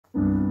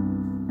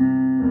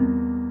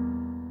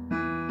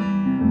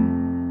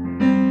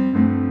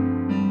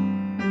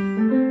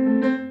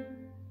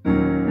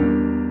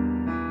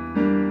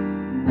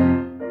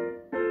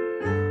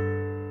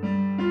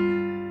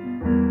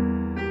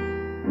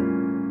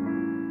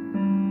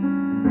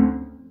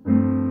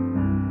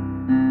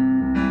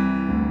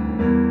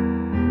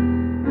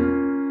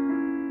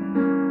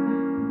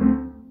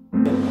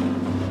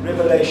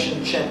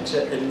Revelation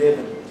chapter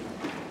 11.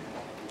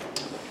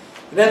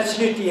 An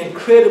absolutely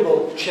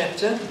incredible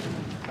chapter.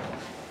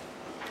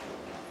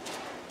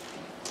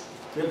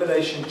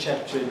 Revelation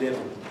chapter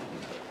 11.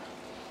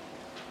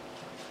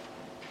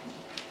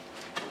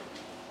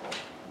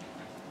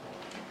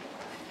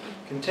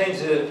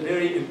 Contains a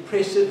very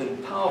impressive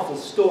and powerful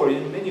story,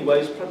 in many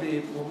ways probably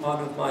one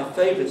of my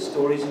favorite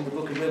stories in the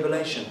book of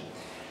Revelation.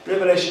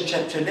 Revelation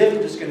chapter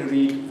 11, just going to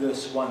read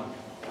verse 1.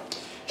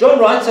 John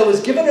writes, I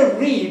was given a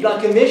reed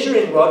like a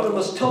measuring rod and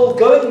was told,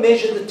 go and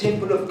measure the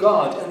temple of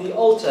God and the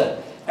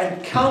altar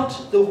and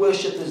count the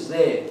worshippers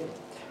there.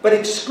 But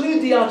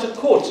exclude the outer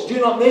court, do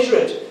not measure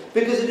it,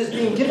 because it is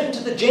being given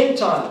to the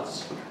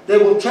Gentiles. They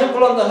will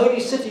trample on the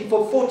holy city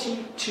for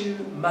 42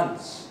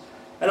 months.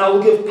 And I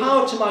will give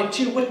power to my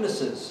 2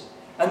 witnesses,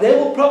 and they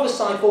will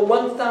prophesy for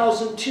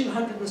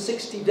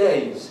 1,260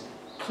 days,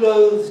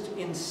 clothed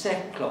in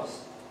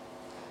sackcloth.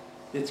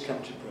 Let's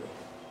come to prayer.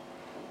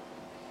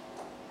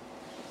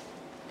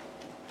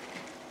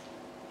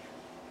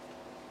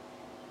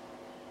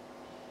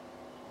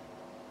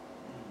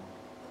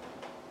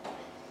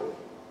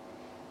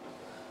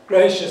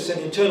 Gracious and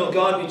eternal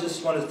God, we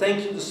just want to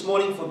thank you this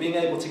morning for being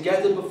able to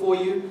gather before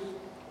you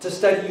to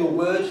study your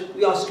word.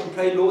 We ask and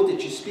pray, Lord,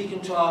 that you speak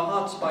into our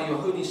hearts by your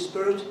Holy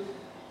Spirit,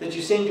 that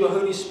you send your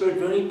Holy Spirit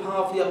very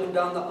powerfully up and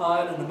down the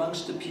aisle and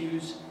amongst the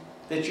pews,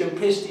 that you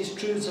impress these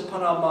truths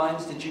upon our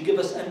minds, that you give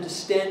us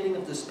understanding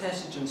of this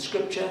passage in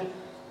Scripture.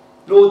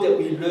 Lord, that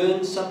we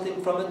learn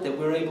something from it, that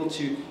we're able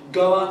to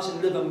go out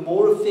and live a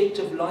more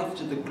effective life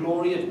to the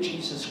glory of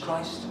Jesus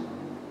Christ.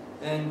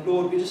 And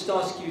Lord, we just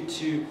ask you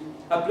to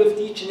uplift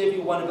each and every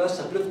one of us,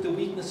 uplift the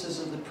weaknesses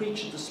of the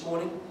preacher this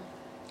morning.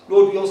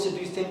 Lord, we also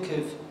do think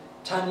of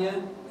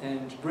Tanya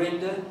and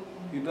Brenda,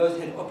 who both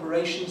had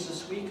operations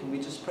this week, and we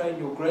just pray in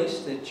your grace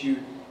that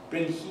you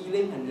bring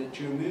healing and that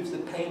you remove the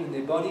pain in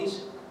their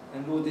bodies,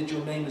 and Lord, that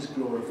your name is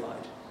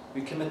glorified.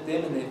 We commit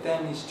them and their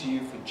families to you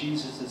for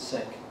Jesus'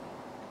 sake.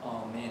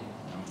 Amen.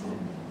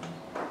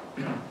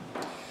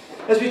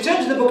 As we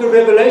turn to the book of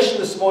Revelation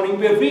this morning,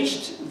 we have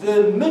reached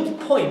the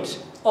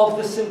midpoint of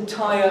this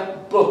entire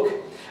book.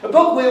 A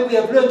book where we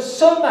have learned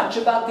so much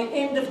about the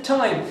end of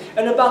time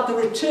and about the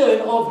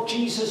return of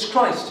Jesus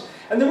Christ.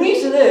 And the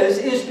reason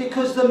is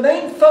because the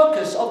main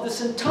focus of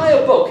this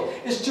entire book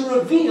is to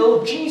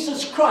reveal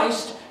Jesus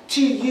Christ to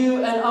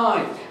you and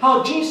I.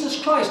 How Jesus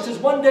Christ is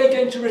one day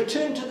going to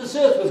return to this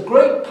earth with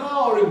great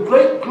power and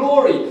great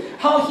glory.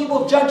 How he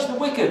will judge the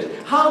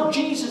wicked. How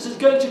Jesus is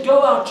going to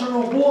go out to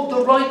reward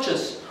the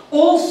righteous.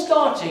 All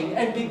starting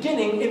and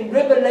beginning in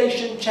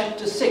Revelation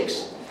chapter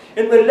 6.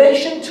 In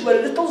relation to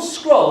a little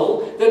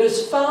scroll that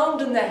is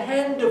found in the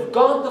hand of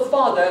God the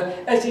Father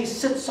as he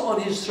sits on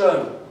his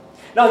throne.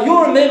 Now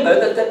you'll remember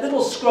that that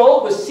little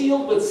scroll was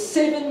sealed with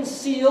 7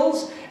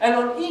 seals, and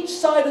on each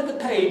side of the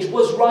page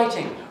was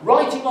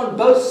writing on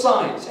both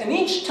sides. And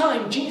each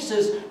time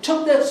Jesus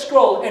took that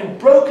scroll and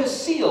broke a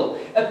seal,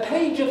 a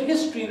page of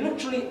history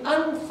literally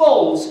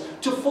unfolds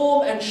to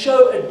form and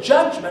show a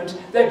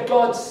judgment that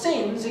God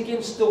sends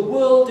against the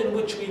world in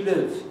which we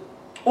live.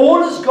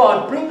 All as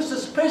God brings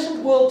this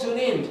present world to an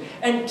end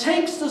and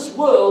takes this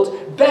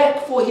world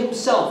back for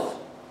himself.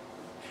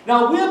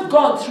 Now we have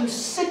gone through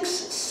 6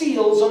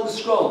 seals on the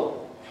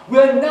scroll. We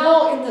are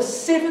now in the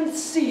 7th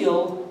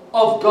seal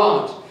of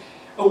God,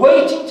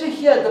 awaiting to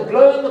hear the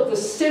blowing of the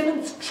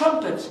 7th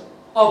trumpet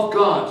of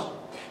God.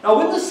 Now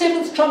when the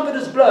 7th trumpet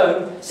is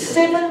blown,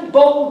 7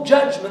 bold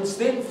judgments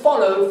then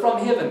follow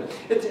from heaven.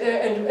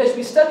 And as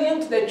we study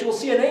into that, you'll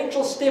see an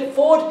angel step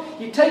forward,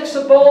 he takes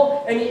a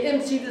bowl and he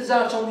empties it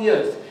out on the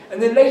earth.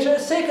 And then later a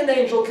second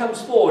angel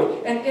comes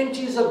forward and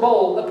empties a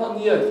bowl upon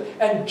the earth.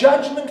 And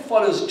judgment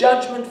follows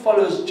judgment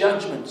follows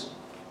judgment.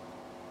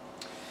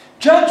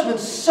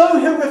 Judgment so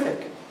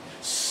horrific,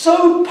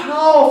 so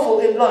powerful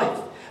in life,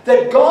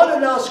 that God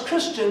allows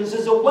Christians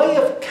as a way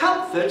of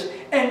comfort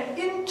and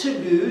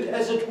interlude,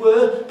 as it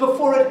were,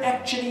 before it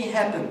actually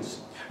happens.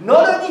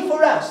 Not only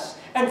for us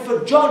and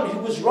for John, who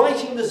was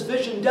writing this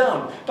vision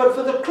down, but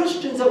for the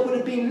Christians that would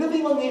have been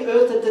living on the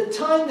earth at the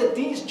time that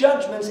these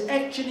judgments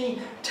actually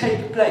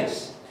take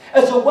place.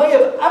 As a way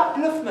of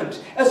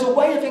upliftment, as a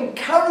way of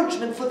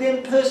encouragement for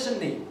them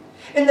personally.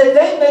 In that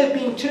they may have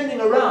been turning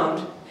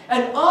around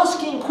and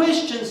asking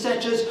questions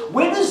such as,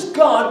 when is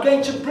God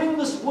going to bring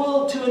this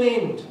world to an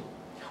end?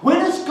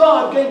 When is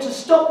God going to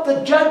stop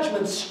the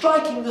judgment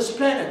striking this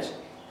planet?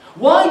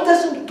 Why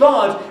doesn't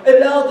God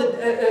allow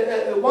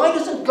why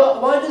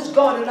does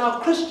God allow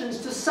Christians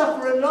to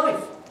suffer in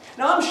life?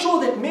 Now I'm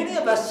sure that many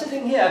of us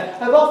sitting here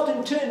have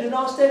often turned and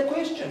asked that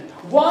question.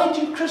 Why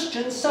do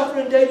Christians suffer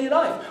in daily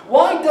life?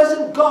 Why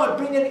doesn't God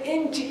bring an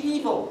end to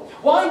evil?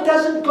 Why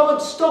doesn't God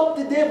stop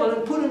the devil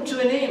and put him to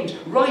an end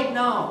right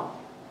now?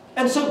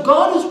 And so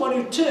God is one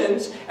who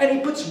turns and he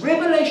puts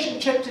Revelation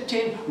chapter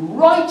 10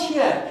 right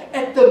here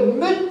at the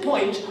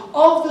midpoint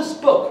of this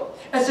book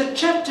as a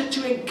chapter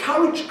to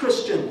encourage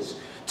Christians,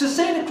 To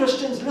say to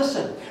Christians,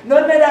 listen,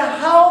 no matter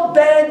how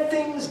bad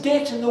things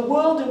get in the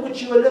world in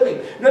which you are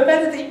living, no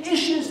matter the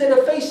issues that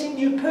are facing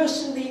you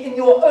personally in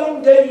your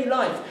own daily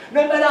life,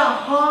 no matter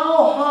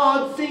how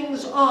hard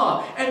things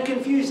are and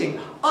confusing,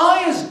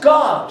 I as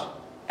God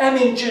am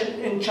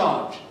in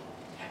charge.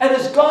 And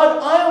as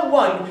God, I am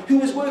one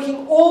who is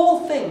working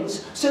all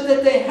things so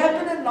that they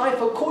happen in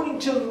life according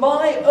to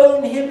my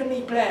own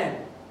heavenly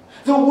plan.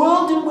 The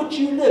world in which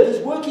you live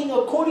is working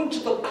according to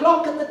the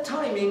clock and the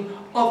timing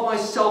of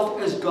myself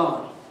as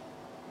God.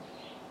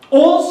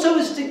 Also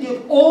is to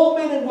give all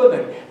men and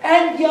women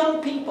and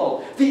young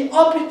people the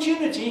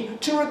opportunity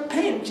to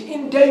repent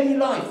in daily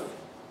life.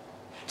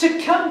 To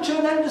come to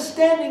an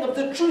understanding of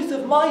the truth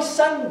of my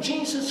Son,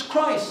 Jesus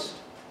Christ.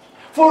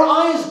 For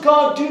I as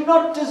God do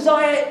not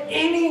desire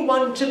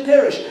anyone to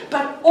perish,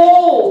 but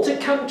all to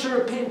come to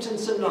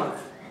repentance in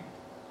life.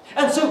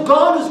 And so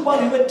God is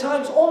one who at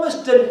times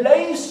almost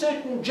delays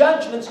certain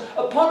judgments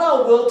upon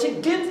our world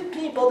to give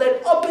people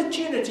that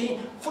opportunity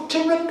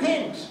to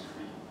repent.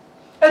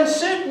 And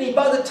certainly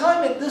by the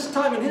time at this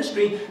time in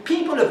history,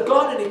 people have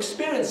gone and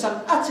experienced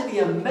some utterly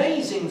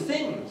amazing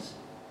things.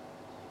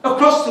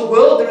 Across the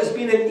world there has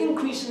been an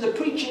increase in the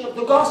preaching of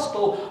the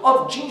gospel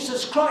of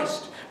Jesus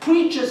Christ.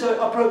 Preachers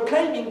are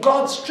proclaiming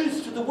God's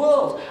truth to the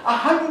world.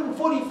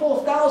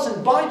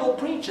 144,000 Bible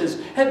preachers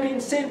have been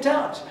sent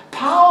out.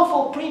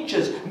 Powerful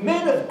preachers,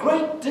 men of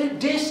great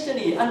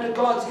destiny under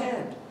God's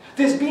hand.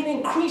 There's been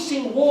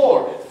increasing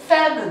war,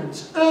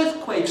 famines,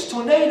 earthquakes,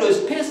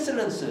 tornadoes,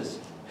 pestilences.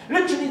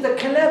 Literally the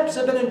collapse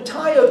of an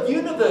entire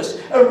universe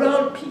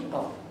around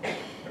people.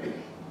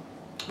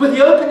 With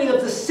the opening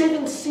of the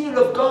seventh seal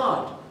of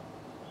God,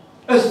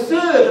 a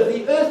third of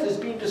the earth has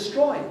been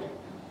destroyed.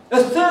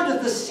 A third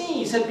of the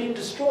seas have been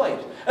destroyed.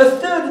 A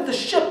third of the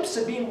ships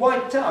have been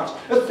wiped out.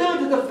 A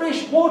third of the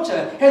fresh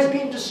water has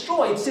been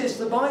destroyed, says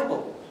the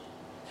Bible.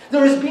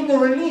 There has been the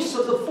release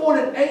of the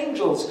fallen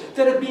angels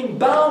that have been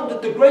bound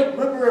at the great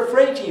river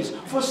Euphrates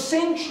for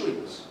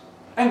centuries.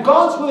 And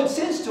God's word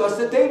says to us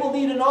that they will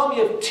lead an army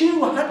of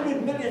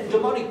 200 million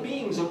demonic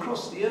beings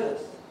across the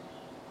earth.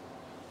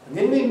 And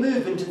then we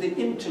move into the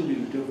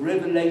interlude of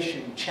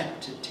Revelation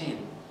chapter 10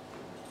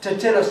 to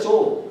tell us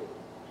all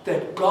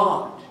that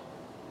God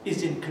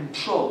is in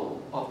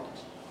control of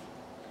it.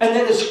 And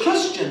that as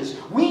Christians,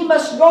 we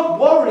must not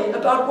worry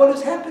about what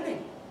is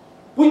happening.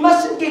 We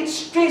mustn't get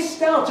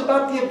stressed out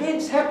about the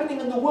events happening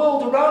in the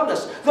world around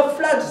us. The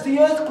floods, the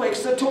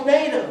earthquakes, the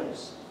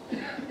tornadoes.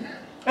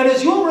 And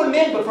as you'll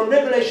remember from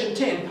Revelation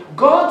 10,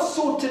 God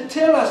sought to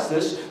tell us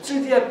this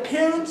through the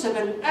appearance of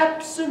an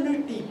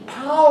absolutely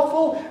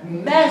powerful,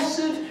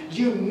 massive,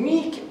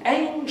 unique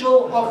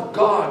angel of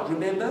God.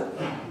 Remember?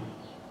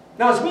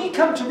 Now as we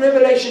come to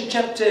Revelation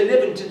chapter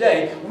 11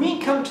 today, we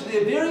come to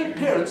the very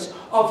appearance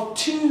of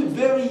two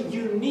very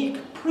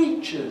unique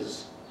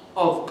preachers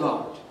of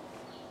God,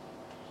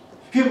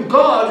 whom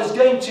God is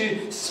going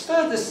to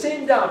further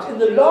send out in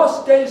the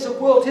last days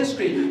of world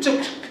history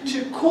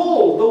to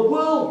call the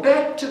world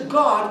back to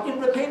God in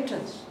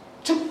repentance.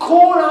 To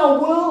call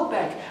our world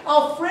back,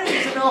 our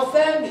friends and our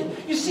family.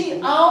 You see,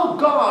 our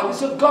God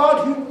is a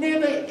God who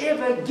never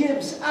ever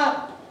gives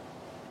up.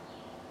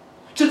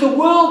 To the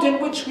world in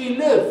which we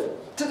live,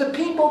 to the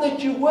people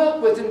that you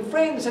work with and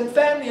friends and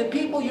family and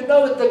people you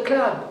know at the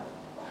club,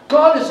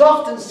 God is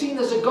often seen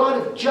as a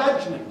God of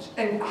judgment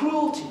and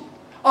cruelty,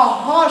 a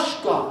harsh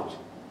God,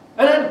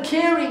 an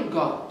uncaring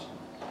God.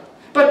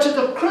 But to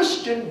the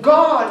Christian,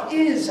 God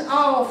is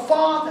our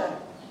Father.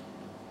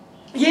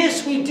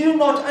 Yes, we do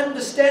not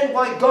understand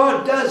why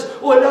God does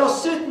or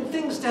allows certain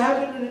things to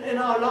happen in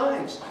our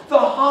lives. The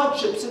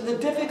hardships and the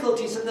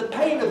difficulties and the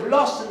pain of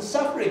loss and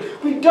suffering.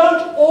 We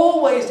don't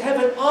always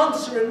have an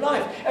answer in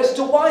life as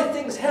to why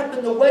things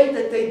happen the way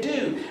that they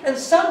do. And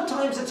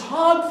sometimes it's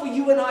hard for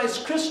you and I as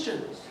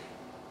Christians.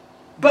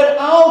 But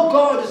our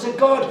God is a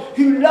God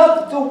who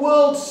loved the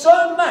world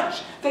so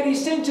much that He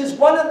sent His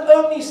one and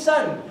only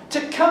Son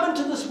to come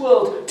into this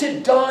world to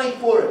die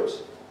for it.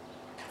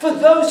 For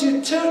those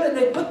who turn and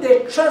they put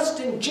their trust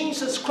in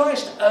Jesus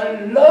Christ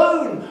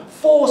alone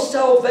for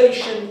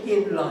salvation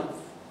in life.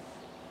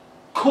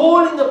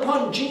 Calling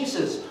upon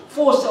Jesus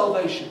for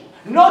salvation.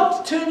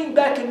 Not turning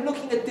back and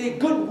looking at their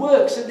good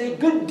works and their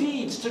good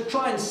deeds to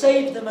try and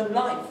save them in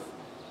life.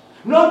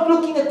 Not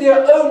looking at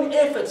their own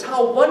efforts,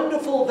 how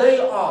wonderful they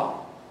are.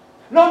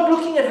 Not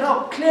looking at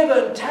how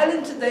clever and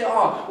talented they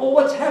are, or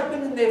what's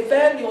happened in their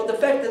family, or the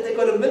fact that they've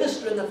got a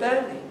minister in the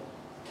family.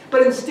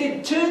 But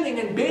instead turning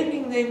and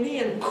bending their knee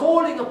and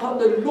calling upon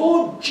the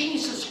Lord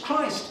Jesus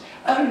Christ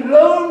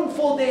alone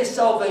for their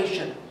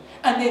salvation.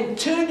 And then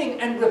turning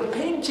and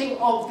repenting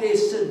of their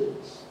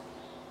sins.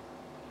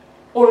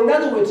 Or in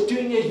other words,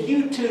 doing a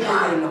U-turn in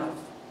their life.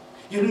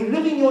 You're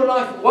living your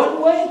life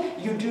one way,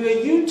 you do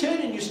a U-turn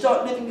and you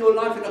start living your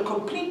life in a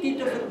completely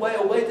different way,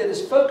 a way that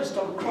is focused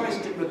on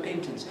Christ and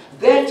repentance.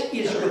 That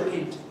is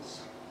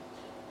repentance.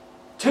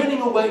 Turning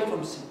away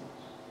from sin.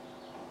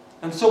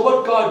 And so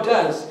what God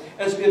does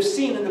as we have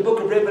seen in the book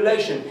of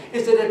Revelation,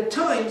 is that at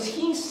times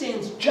he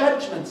sends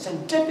judgments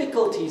and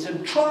difficulties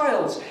and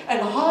trials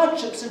and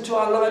hardships into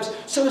our lives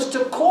so as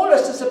to call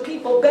us as a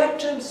people back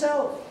to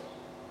himself.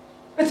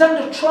 It's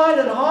under trial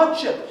and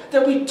hardship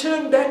that we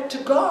turn back to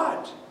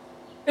God.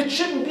 It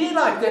shouldn't be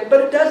like that,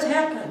 but it does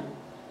happen.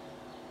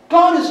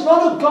 God is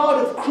not a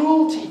God of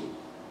cruelty,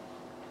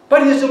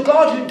 but he is a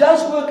God who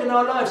does work in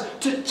our lives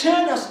to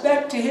turn us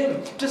back to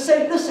him, to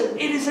say, listen,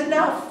 it is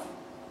enough.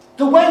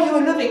 The way you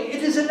are living,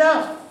 it is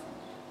enough.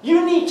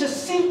 You need to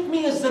seek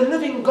me as the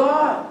living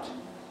God.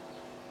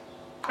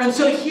 And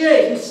so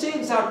here he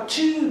sends out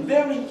two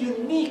very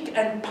unique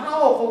and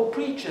powerful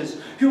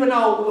preachers who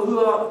our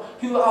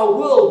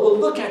world will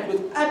look at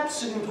with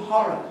absolute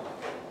horror.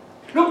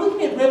 Look with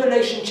me at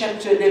Revelation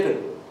chapter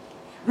 11.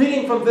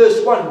 Reading from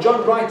verse 1,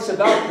 John writes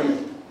about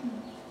them.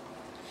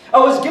 I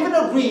was given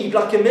a reed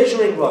like a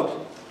measuring rod,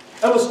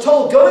 and was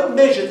told, go and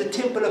measure the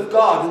temple of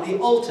God and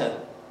the altar,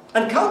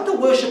 and count the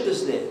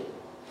worshippers there,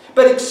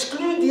 but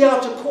exclude the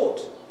outer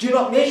court. Do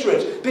not measure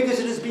it, because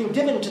it has been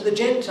given to the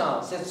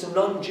Gentiles, that's the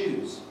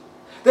non-Jews.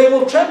 They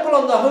will trample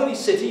on the holy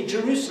city,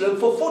 Jerusalem,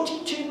 for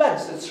 42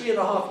 months, that's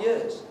 3.5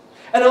 years.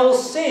 And I will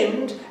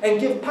send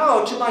and give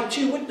power to my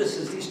two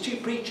witnesses, these two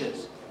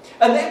preachers.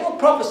 And they will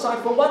prophesy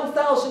for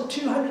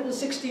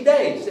 1,260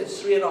 days,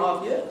 that's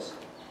 3.5 years.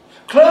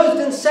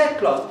 Clothed in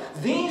sackcloth,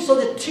 these are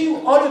the two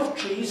olive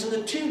trees and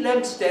the two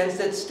lampstands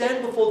that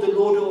stand before the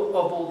Lord of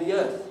all the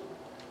earth.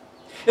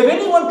 If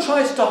anyone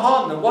tries to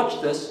harm them, watch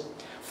this,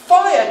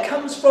 fire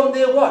comes from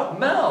their what?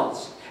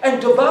 Mouths,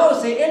 and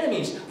devours their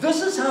enemies.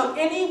 This is how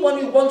anyone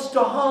who wants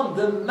to harm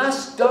them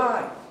must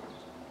die.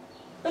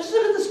 Let's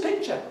look at this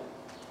picture.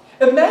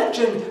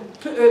 Imagine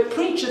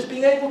preachers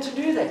being able to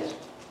do that.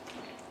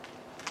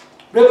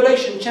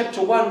 Revelation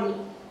chapter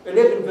 1,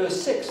 11 verse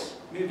 6,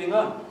 moving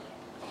on.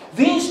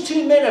 These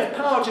two men have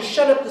power to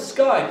shut up the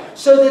sky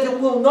so that it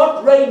will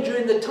not rain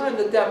during the time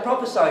that they are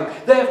prophesying.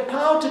 They have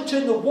power to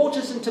turn the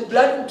waters into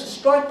blood and to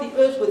strike the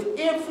earth with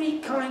every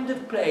kind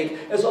of plague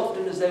as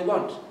often as they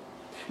want.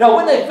 Now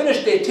when they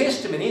finish their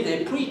testimony,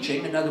 their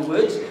preaching, in other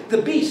words,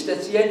 the beast,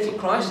 that's the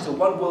Antichrist, the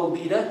one world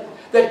leader,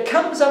 that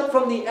comes up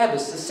from the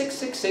abyss, the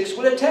 666,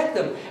 will attack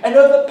them and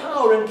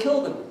overpower and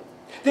kill them.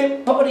 Their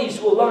bodies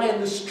will lie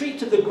in the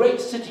street of the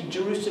great city,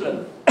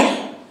 Jerusalem,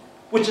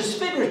 which is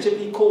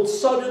figuratively called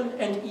Sodom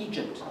and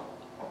Egypt.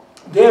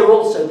 There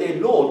also their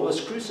Lord was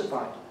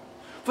crucified.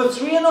 For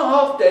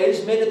 3.5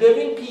 days, men of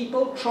every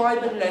people,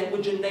 tribe and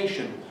language and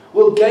nation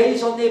will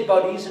gaze on their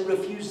bodies and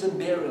refuse them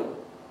burial.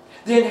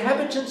 The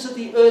inhabitants of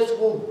the earth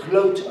will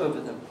gloat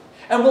over them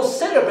and will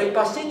celebrate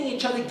by sending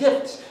each other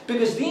gifts,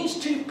 because these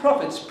two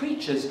prophets,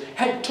 preachers,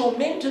 had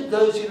tormented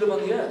those who live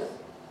on the earth.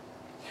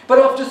 But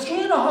after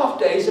 3.5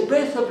 days, a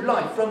breath of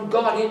life from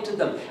God entered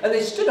them, and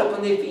they stood up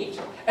on their feet,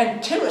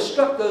 and terror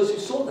struck those who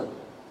saw them.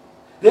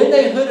 Then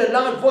they heard a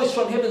loud voice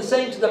from heaven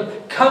saying to them,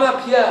 come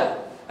up here.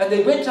 And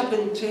they went up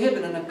into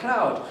heaven in a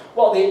cloud,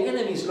 while their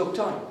enemies looked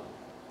on.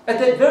 At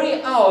that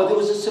very hour there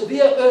was a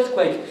severe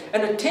earthquake,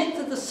 and 1/10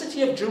 of the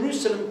city of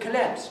Jerusalem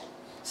collapsed.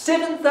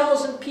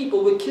 7,000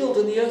 people were killed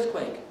in the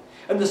earthquake,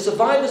 and the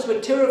survivors were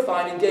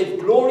terrified and gave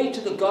glory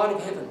to the God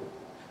of heaven.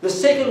 The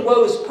second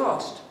woe is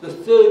past, the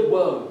third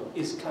woe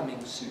is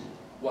coming soon.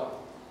 Wow.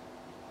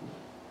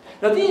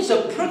 Now these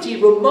are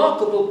pretty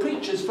remarkable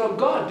preachers from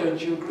God,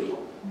 don't you agree?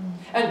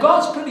 And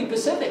God's pretty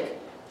specific.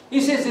 He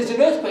says there's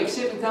an earthquake,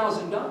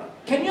 7,000 die.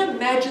 Can you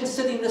imagine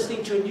sitting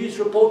listening to a news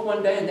report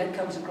one day and that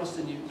comes across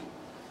the news?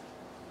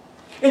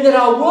 And that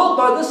our world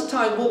by this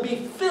time will be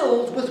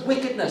filled with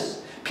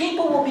wickedness.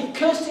 People will be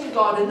cursing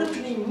God and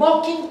literally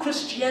mocking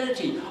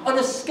Christianity on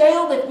a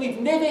scale that we've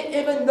never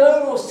ever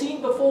known or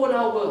seen before in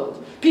our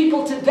world.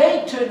 People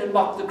today turn and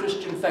mock the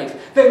Christian faith.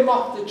 They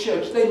mock the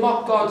church. They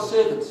mock God's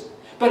servants.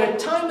 But a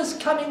time is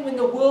coming when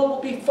the world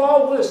will be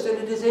far worse than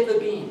it has ever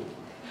been.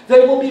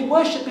 They will be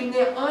worshipping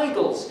their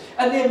idols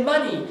and their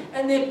money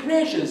and their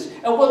pleasures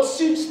and what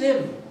suits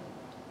them.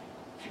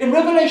 In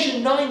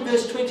Revelation 9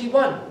 verse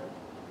 21,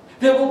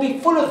 they will be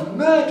full of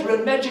murder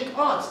and magic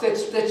arts,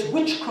 that's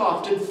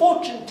witchcraft and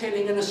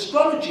fortune-telling and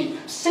astrology,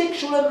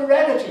 sexual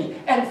immorality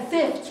and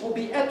thefts will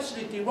be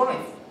absolutely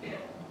rife.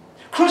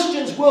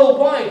 Christians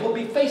worldwide will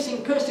be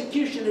facing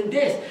persecution and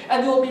death,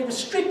 and there will be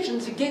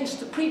restrictions against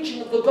the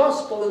preaching of the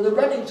gospel and the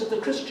runnings of the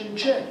Christian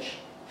church.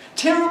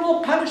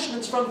 Terrible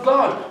punishments from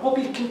God will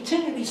be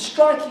continually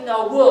striking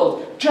our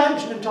world,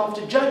 judgment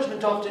after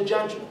judgment after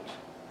judgment.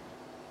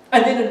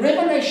 And then in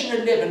Revelation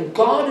 11,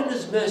 God in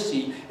His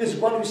mercy is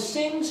one who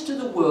sends to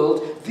the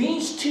world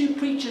these two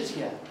preachers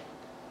here,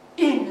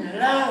 in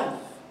love,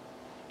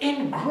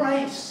 in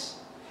grace,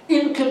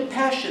 in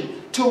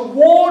compassion, to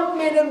warn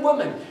men and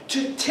women,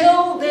 to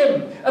tell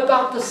them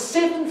about the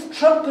 7th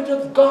trumpet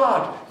of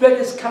God that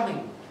is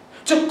coming,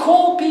 to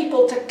call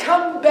people to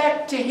come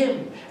back to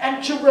Him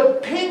and to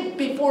repent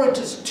before it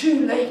is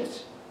too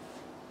late.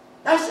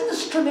 Now, isn't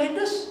this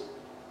tremendous?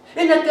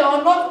 In that there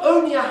are not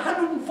only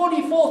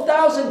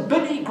 144,000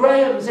 Billy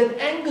Grahams and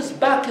Angus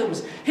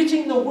Buckums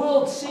hitting the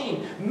world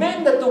scene,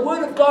 men that the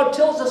Word of God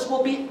tells us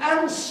will be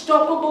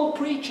unstoppable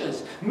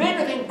preachers,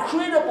 men of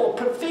incredible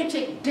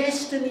prophetic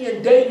destiny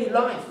and daily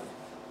life,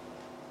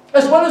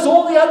 as well as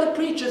all the other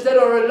preachers that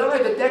are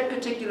alive at that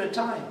particular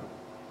time.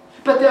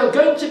 But there are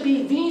going to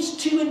be these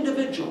two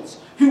individuals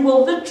who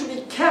will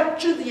literally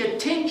capture the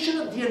attention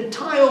of the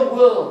entire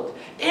world.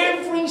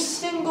 Every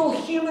single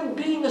human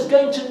being is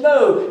going to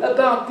know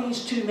about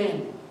these two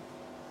men.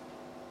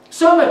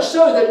 So much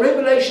so that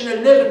Revelation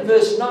 11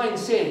 verse 9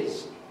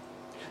 says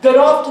that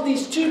after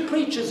these two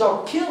preachers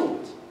are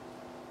killed,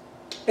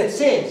 it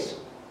says,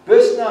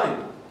 verse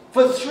 9,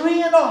 for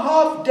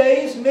 3.5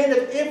 days men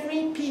of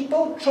every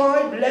people,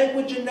 tribe,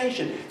 language and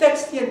nation,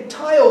 that's the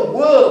entire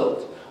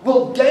world,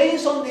 will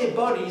gaze on their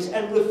bodies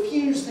and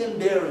refuse them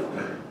burial.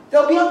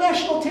 They'll be on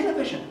national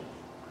television.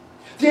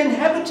 The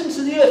inhabitants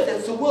of the earth,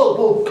 that's the world,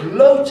 will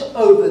gloat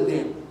over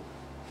them.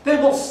 They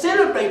will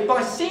celebrate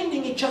by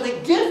sending each other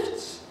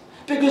gifts,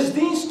 because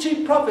these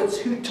two prophets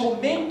who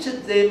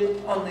tormented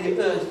them on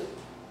the earth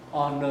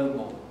are no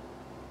more.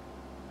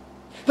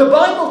 The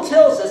Bible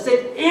tells us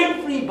that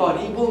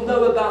everybody will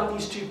know about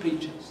these two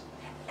preachers.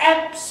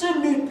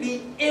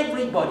 Absolutely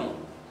everybody.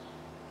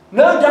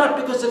 No doubt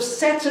because of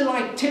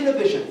satellite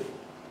television,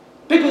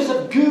 because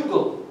of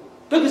Google,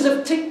 because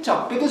of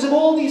TikTok, because of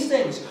all these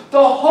things.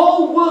 The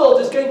whole world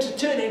is going to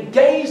turn and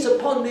gaze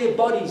upon their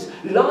bodies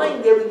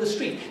lying there in the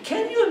street.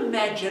 Can you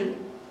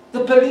imagine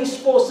the police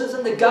forces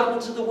and the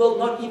governments of the world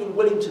not even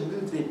willing to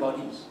move their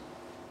bodies?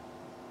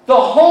 The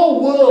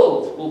whole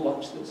world will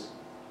watch this.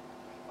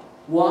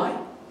 Why?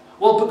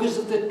 Well, because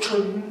of the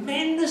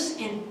tremendous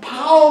and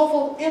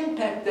powerful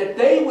impact that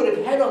they would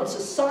have had on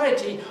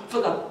society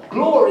for the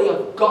glory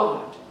of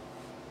God.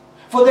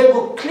 For they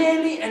will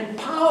clearly and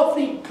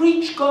powerfully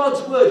preach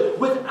God's word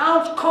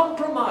without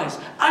compromise,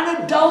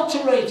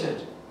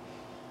 unadulterated.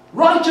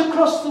 Right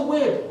across the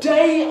web,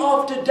 day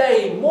after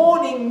day,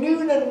 morning,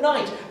 noon and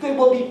night, they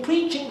will be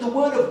preaching the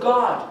word of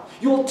God.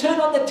 You'll turn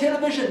on the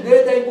television,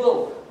 there they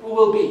will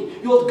be.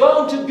 You'll go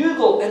onto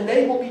Google and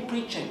they will be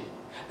preaching.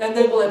 And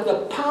they will have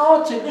the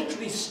power to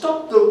literally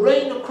stop the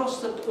rain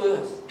across the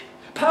earth.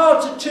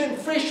 Power to turn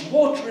fresh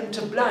water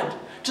into blood.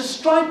 To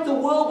strike the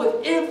world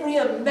with every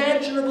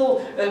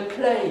imaginable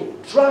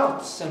plague,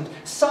 droughts and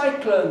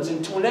cyclones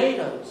and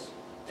tornadoes.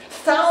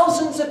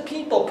 Thousands of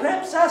people,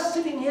 perhaps us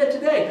sitting here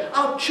today,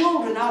 our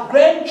children, our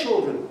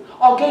grandchildren,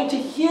 are going to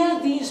hear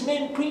these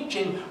men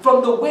preaching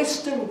from the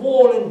Western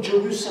Wall in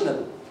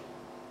Jerusalem.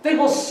 They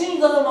will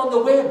see them on the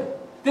web.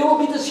 There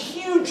will be this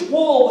huge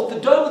wall with the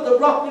dome of the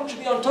rock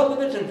literally on top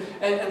of it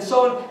and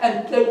so on.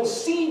 And they will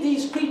see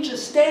these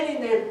preachers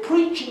standing there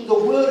preaching the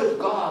word of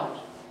God.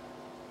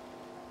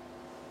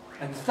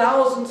 And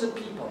thousands of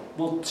people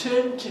will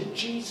turn to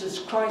Jesus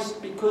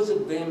Christ because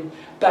of them.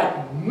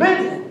 But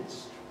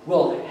millions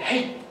will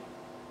hate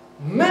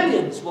them.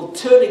 Millions will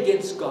turn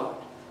against God.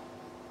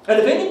 And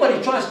if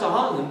anybody tries to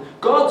harm them,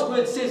 God's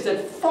word says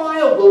that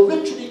fire will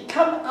literally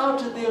come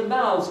out of their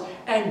mouths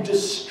and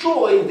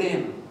destroy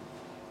them.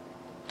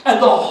 And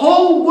the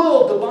whole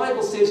world, the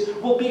Bible says,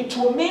 will be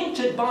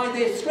tormented by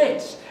their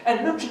threats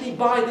and literally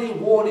by their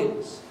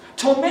warnings.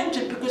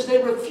 Tormented because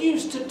they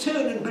refuse to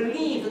turn and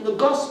believe in the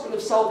gospel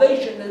of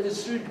salvation that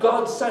is through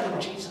God's Son,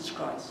 Jesus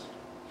Christ.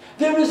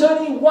 There is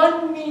only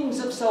one means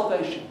of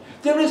salvation.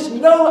 There is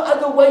no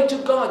other way to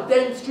God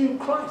than through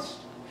Christ.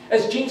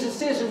 As Jesus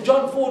says in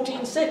John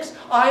 14:6,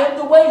 I am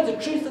the way,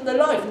 the truth, and the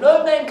life.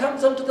 No man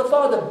comes unto the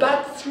Father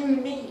but through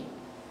me.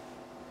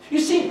 You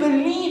see,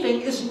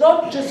 believing is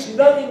not just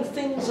knowing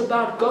things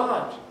about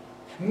God.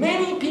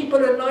 Many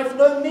people in life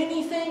know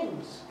many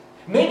things.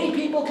 Many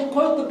people can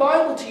quote the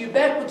Bible to you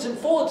backwards and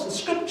forwards and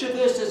scripture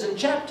verses and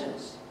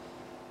chapters.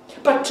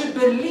 But to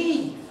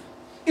believe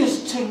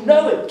is to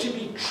know it to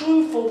be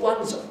true for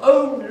one's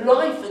own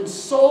life and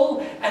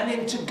soul, and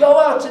then to go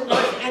out in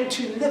life and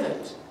to live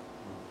it.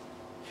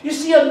 You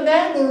see, a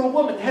man or a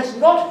woman has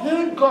not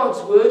heard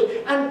God's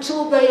word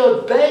until they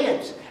obey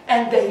it.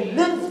 And they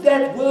live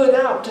that word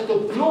out to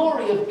the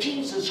glory of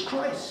Jesus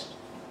Christ.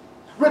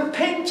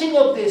 Repenting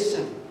of their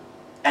sin.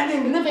 And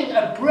then living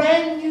a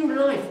brand new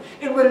life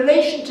in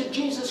relation to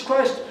Jesus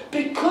Christ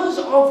because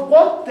of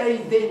what they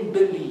then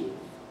believe.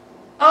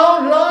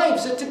 Our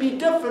lives are to be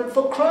different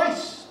for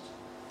Christ.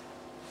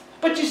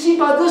 But you see,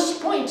 by this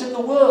point in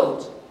the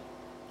world,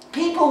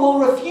 people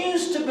will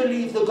refuse to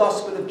believe the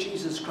gospel of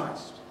Jesus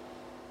Christ.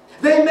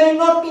 They may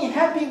not be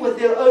happy with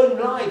their own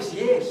lives,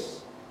 yes.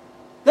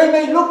 They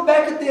may look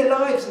back at their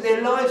lives and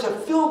their lives are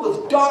filled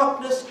with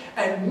darkness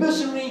and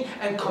misery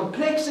and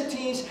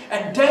complexities,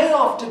 and day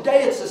after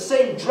day it's the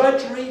same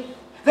drudgery.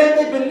 They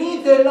may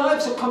believe their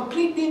lives are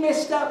completely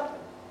messed up.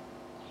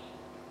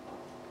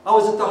 I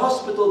was at the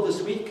hospital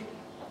this week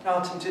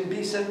out in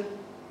Tembisa,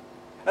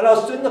 and I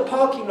was stood in the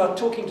parking lot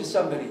talking to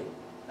somebody,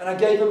 and I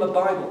gave him a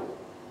Bible.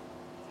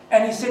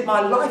 And he said, my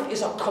life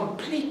is a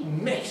complete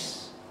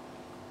mess.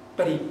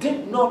 But he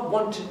did not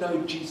want to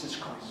know Jesus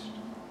Christ.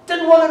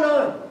 Didn't want to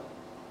know him.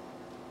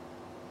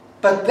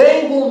 But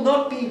they will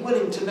not be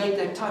willing to make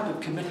that type of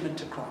commitment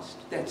to Christ.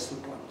 That's the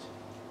point.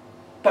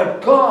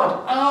 But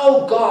God,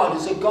 our God,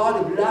 is a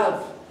God of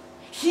love.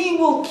 He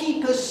will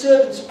keep His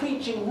servants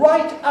preaching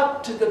right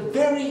up to the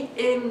very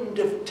end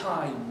of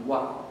time.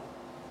 Wow.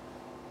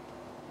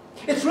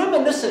 It's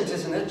reminiscent,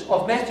 isn't it,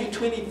 of Matthew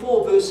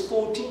 24, verse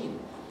 14,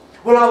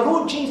 where our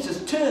Lord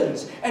Jesus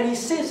turns and He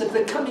says of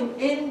the coming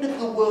end of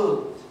the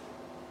world,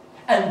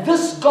 and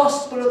this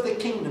gospel of the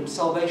kingdom,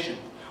 salvation,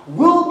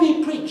 will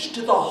be preached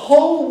to the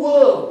whole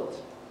world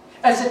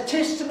as a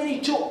testimony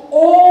to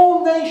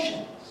all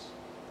nations,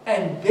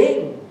 and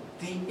then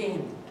the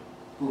end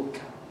will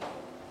come.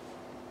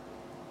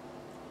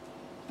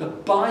 The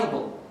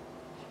Bible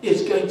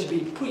is going to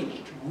be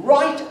preached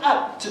right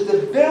up to the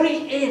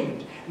very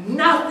end.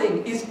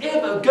 Nothing is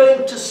ever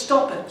going to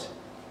stop it.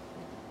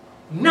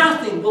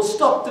 Nothing will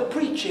stop the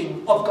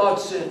preaching of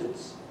God's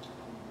servants.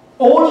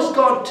 All as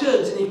God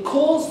turns and He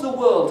calls the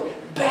world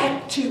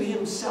back to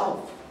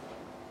Himself.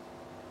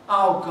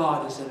 Our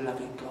God is a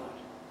loving God.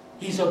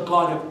 He's a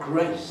God of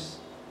grace,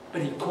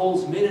 but He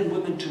calls men and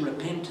women to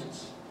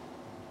repentance.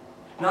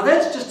 Now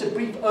that's just a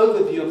brief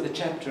overview of the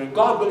chapter, and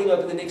God willing,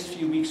 over the next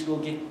few weeks we'll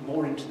get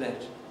more into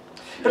that.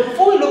 But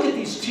before we look at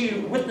these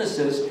two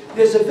witnesses,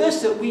 there's a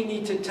verse that we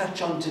need to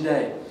touch on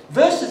today.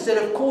 Verses that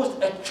have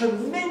caused a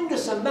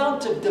tremendous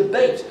amount of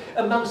debate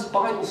amongst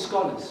Bible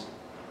scholars.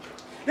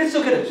 Let's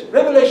look at it.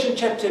 Revelation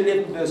chapter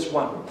 11, verse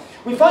 1.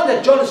 We find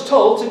that John is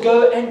told to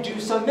go and do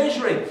some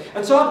measuring.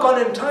 And so I've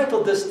got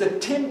entitled this, The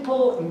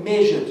Temple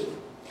Measured.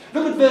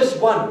 Look at verse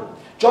 1.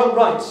 John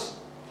writes,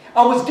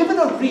 I was given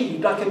a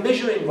reed like a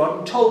measuring rod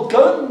and told,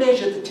 go and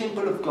measure the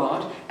temple of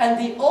God and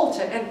the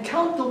altar and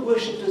count the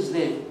worshippers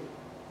there.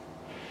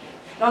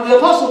 Now the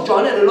Apostle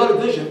John had a lot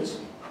of visions,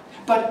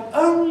 but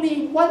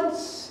only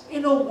once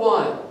in a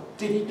while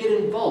did he get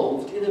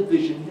involved in a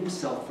vision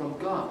himself from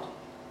God.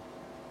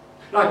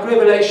 Like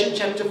Revelation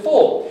chapter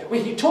 4,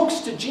 where he talks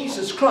to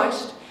Jesus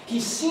Christ, he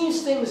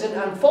sees things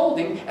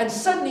unfolding, and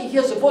suddenly he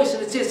hears a voice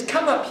and it says,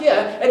 come up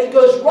here, and he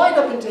goes right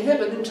up into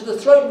heaven, into the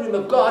throne room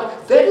of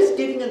God. That is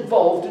getting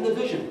involved in a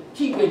vision.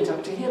 He went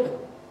up to heaven.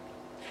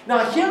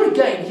 Now here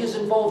again, he is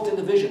involved in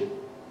the vision.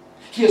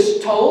 He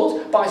is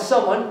told by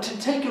someone to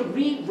take a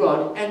reed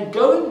rod and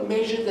go and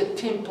measure the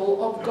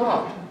temple of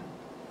God.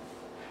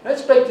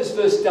 Let's break this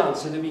verse down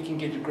so that we can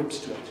get to grips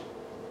to it.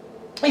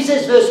 He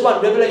says, verse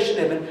 1, Revelation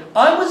 11,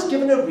 I was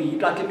given a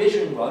reed like a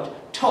measuring rod,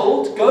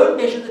 told, go and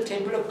measure the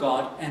temple of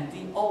God and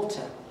the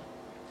altar.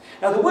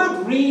 Now the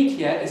word reed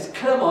here is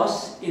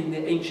klamos in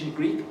the ancient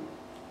Greek,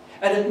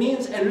 and it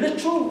means a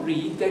literal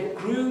reed that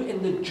grew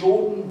in the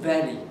Jordan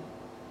Valley.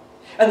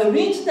 And the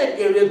reeds in that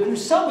area grew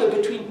somewhere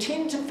between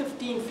 10 to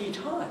 15 feet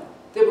high.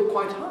 They were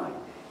quite high.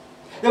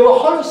 They were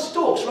hollow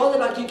stalks, rather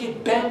like you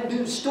get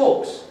bamboo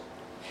stalks.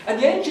 And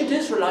the ancient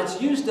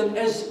Israelites used them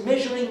as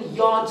measuring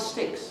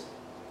yardsticks.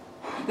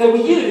 They were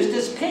used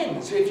as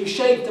pens. So if you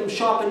shaved them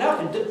sharp enough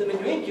and dipped them in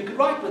your ink, you could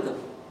write with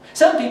them.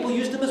 Some people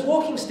used them as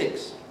walking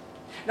sticks.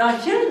 Now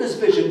here in this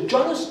vision,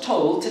 John is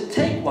told to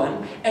take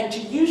one and to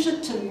use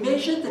it to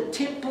measure the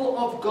temple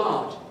of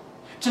God,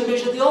 to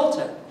measure the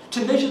altar,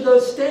 to measure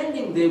those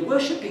standing there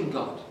worshipping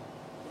God.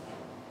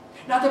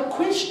 Now the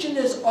question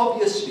is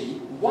obviously,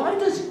 why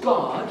does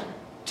God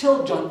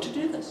tell John to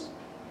do this?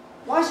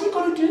 Why has he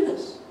got to do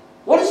this?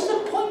 What is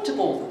the point of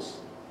all this?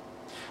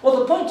 Well,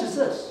 the point is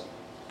this.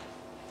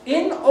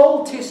 In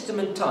Old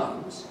Testament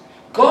times,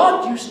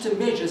 God used to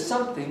measure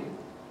something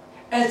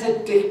as a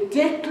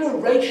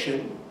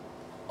declaration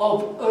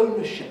of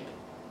ownership.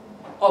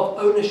 Of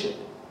ownership.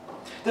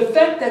 The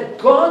fact that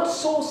God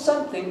saw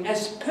something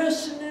as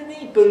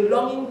personally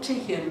belonging to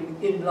him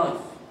in life.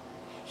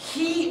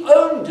 He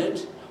owned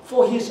it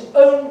for his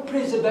own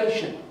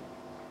preservation.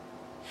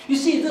 You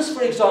see this,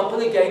 for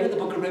example, again in the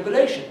book of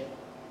Revelation.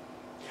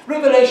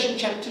 Revelation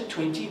chapter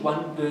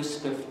 21, verse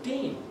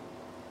 15.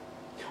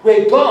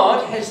 Where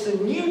God has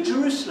the New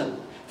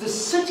Jerusalem, the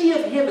city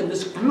of heaven,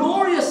 this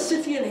glorious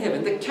city in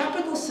heaven, the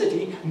capital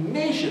city,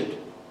 measured.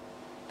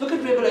 Look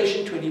at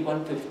Revelation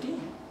 21:15.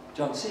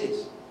 John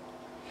says,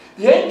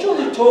 the angel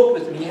who talked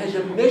with me has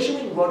a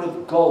measuring rod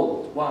of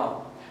gold,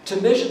 wow,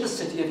 to measure the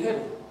city of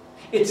heaven,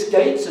 its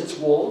gates, its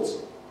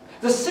walls.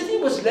 The city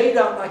was laid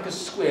out like a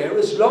square,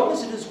 as long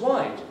as it is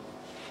wide.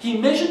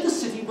 He measured the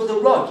city with a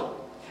rod,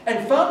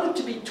 and found it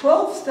to be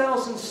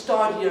 12,000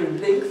 stadia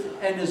in length,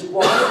 and as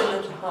wide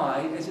and as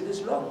high as it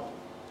is long.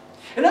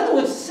 In other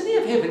words, the city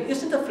of heaven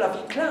isn't a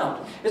fluffy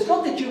cloud. It's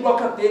not that you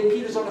rock up there and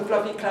Peter's on a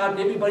fluffy cloud and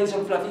everybody's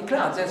on fluffy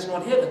clouds. That's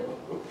not heaven.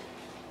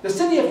 The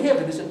city of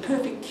heaven is a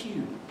perfect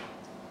cube.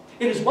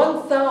 It is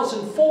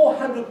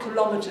 1,400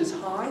 kilometers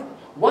high,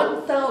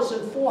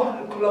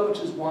 1,400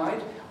 kilometers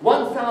wide,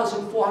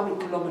 1,400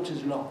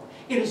 kilometers long.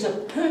 It is a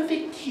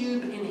perfect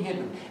cube in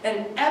heaven,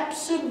 an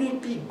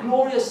absolutely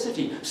glorious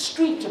city,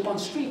 street upon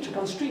street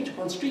upon street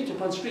upon street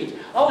upon street.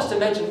 I was to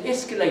imagine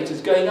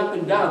escalators going up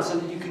and down so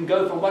that you can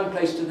go from one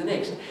place to the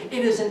next.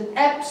 It is an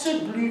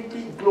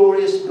absolutely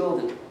glorious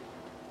building.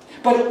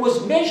 But it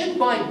was measured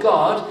by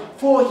God,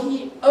 for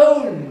he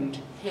owned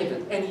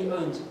heaven, and he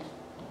owns it.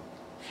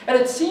 And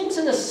it seems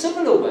in a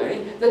similar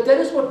way that that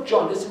is what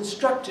John is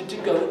instructed to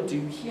go and do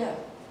here.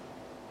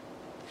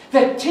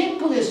 That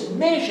temple is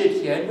measured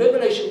here in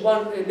Revelation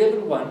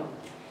 11:1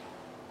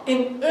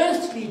 in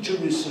earthly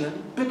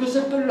Jerusalem because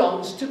it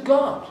belongs to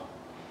God.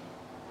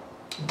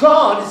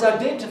 God is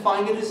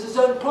identifying it as his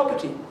own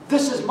property.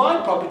 This is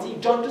my property.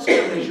 John just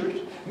going to measure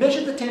it.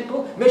 Measure the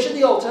temple, measure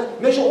the altar,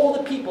 measure all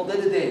the people that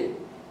are there.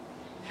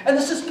 And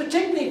this is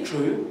particularly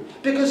true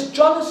because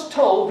John is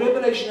told,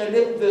 Revelation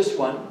 11 verse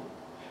 1,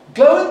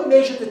 go and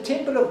measure the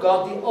temple of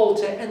God, the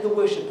altar, and the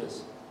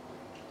worshippers.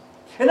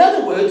 In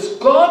other words,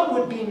 God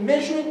would be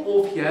measuring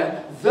off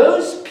here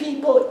those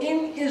people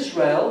in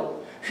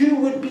Israel who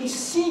would be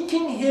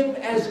seeking him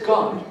as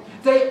God.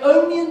 They're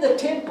only in the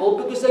temple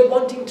because they're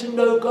wanting to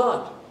know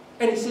God.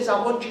 And he says,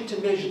 I want you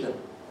to measure them.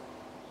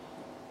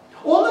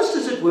 Almost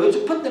as it were, to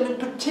put them in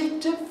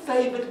protective,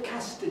 favored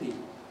custody.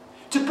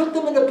 To put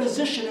them in a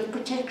position of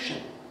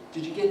protection.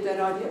 Did you get that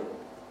idea?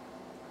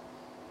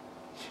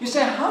 You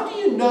say, how do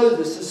you know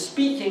this is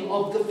speaking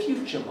of the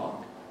future,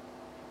 Mark?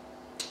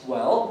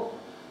 Well,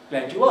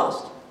 glad you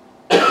asked.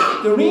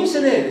 The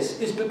reason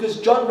is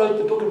because John wrote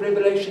the book of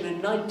Revelation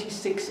in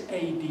 96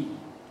 AD.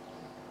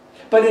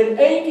 But in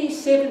AD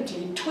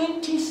 70,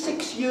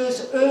 26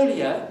 years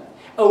earlier,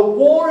 a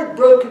war had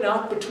broken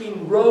out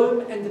between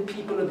Rome and the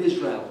people of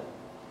Israel.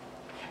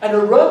 And a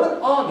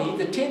Roman army,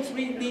 the 10th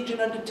Legion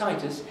under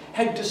Titus,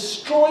 had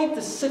destroyed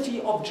the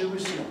city of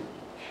Jerusalem.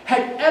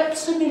 Had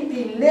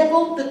absolutely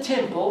leveled the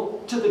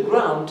temple to the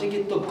ground to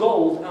get the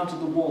gold out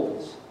of the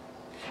walls.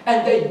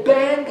 And they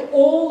banned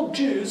all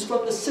Jews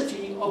from the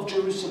city of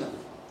Jerusalem.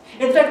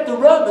 In fact, the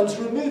Romans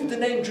removed the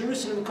name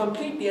Jerusalem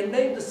completely and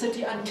named the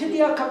city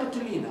Antilia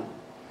Capitolina.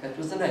 That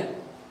was the name.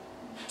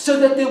 So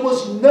that there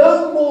was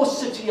no more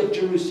city of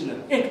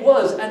Jerusalem. It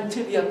was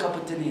Antilia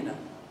Capitolina.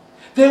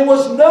 There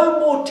was no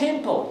more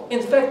temple.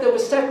 In fact, they were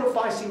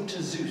sacrificing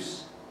to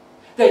Zeus.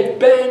 They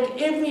banned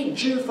every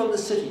Jew from the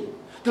city.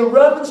 The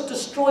Romans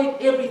destroyed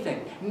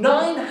everything.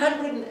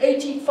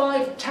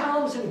 985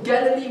 towns in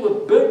Galilee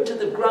were burnt to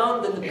the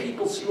ground and the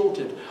people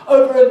slaughtered.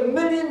 Over 1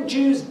 million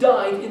Jews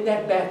died in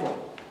that battle.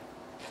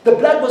 The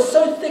blood was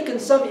so thick in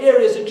some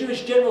areas, a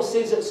Jewish general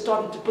says it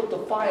started to put the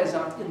fires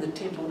out in the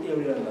temple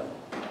area alone.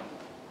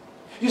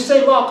 You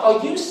say, Mark,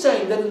 are you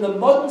saying that in the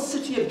modern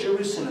city of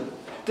Jerusalem,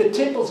 the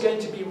temple is going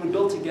to be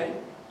rebuilt again?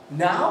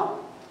 Now?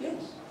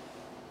 Yes.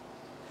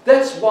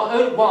 That's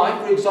why,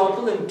 for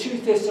example, in 2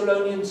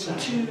 Thessalonians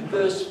 2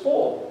 verse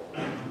 4,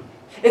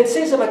 it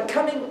says of a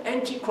coming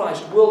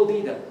Antichrist world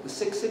leader, the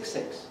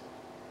 666,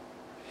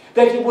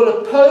 that he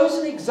will oppose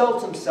and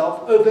exalt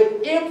himself over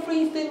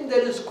everything that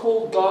is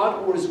called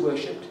God or is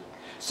worshipped,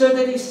 so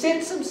that he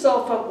sets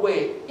himself up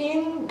where?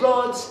 In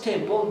God's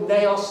temple,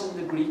 naos in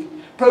the Greek,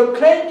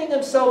 proclaiming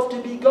himself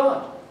to be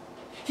God.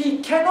 He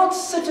cannot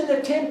sit in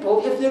a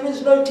temple if there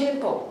is no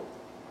temple.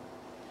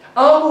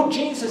 Our Lord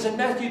Jesus in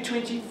Matthew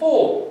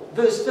 24,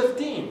 verse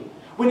 15,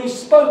 when he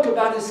spoke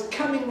about his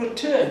coming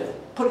return,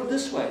 put it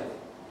this way.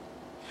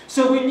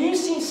 So when you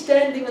see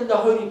standing in the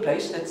holy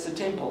place, that's the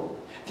temple,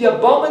 the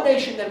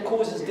abomination that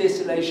causes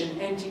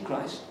desolation,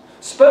 Antichrist,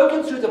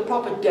 spoken through the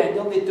prophet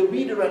Daniel, let the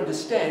reader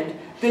understand,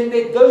 then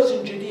let those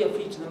in Judea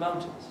flee to the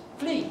mountains.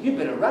 Flee, you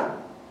better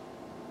run.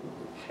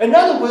 In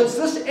other words,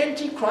 this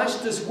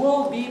Antichrist, this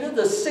world leader,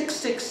 the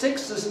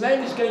 666, this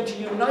man who's going to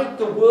unite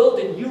the world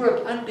and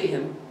Europe under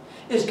him,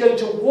 is going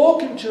to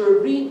walk into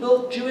a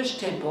rebuilt Jewish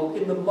temple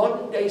in the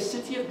modern day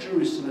city of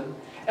Jerusalem,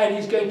 and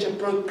he's going to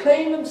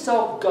proclaim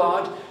himself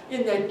God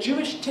in that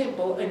Jewish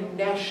temple on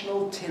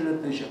national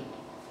television.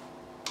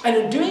 And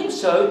in doing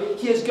so,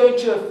 he is going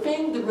to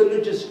offend the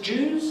religious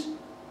Jews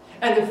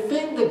and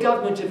offend the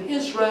government of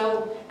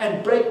Israel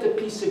and break the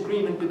peace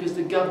agreement because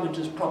the government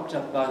is propped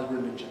up by the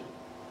religion.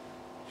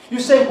 You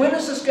say, when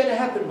is this going to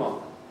happen,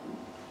 Mark?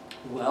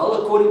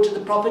 Well, according to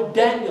the prophet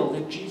Daniel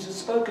that Jesus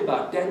spoke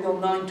about, Daniel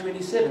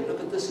 9:27, look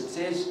at this, it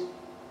says,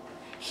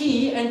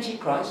 he,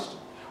 Antichrist,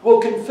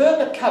 will confirm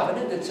a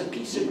covenant, that's a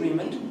peace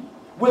agreement,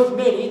 with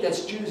many,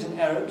 that's Jews and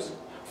Arabs,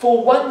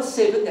 for 1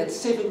 7, that's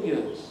 7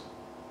 years.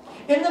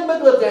 In the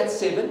middle of that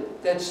 7,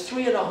 that's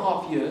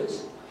 3.5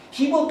 years,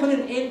 he will put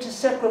an end to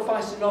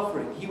sacrifice and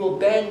offering. He will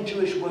ban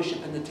Jewish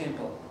worship in the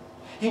temple.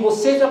 He will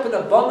set up an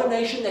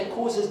abomination that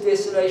causes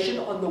desolation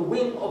on the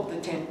wing of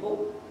the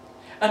temple,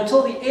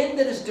 until the end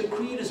that is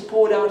decreed is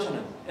poured out on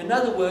him. In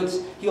other words,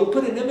 he'll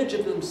put an image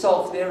of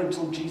himself there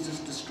until Jesus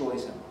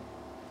destroys him.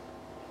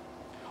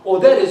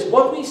 Or that is,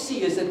 what we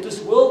see is that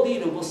this world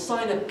leader will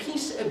sign a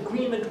peace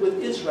agreement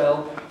with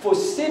Israel for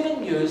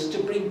 7 years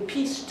to bring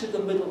peace to the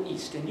Middle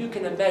East. And you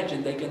can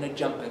imagine they're going to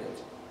jump at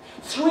it.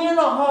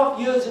 3.5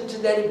 years into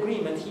that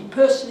agreement, he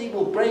personally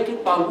will break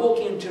it by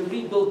walking into a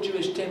rebuilt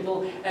Jewish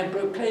temple and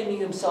proclaiming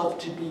himself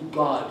to be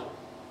God,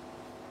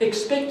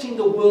 expecting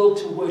the world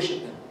to worship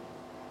him.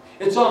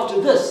 It's after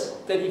this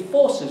that he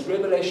forces,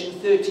 Revelation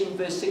 13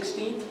 verse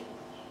 16,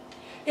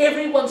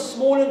 Everyone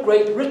small and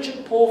great, rich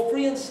and poor,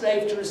 free and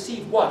slave, to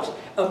receive what?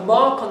 A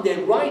mark on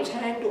their right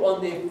hand or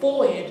on their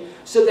forehead,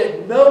 so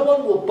that no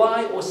one will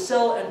buy or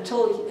sell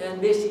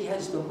unless he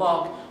has the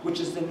mark, which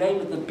is the name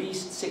of the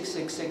beast,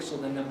 666, or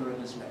the number of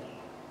his name.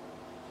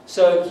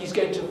 So he's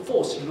going to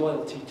force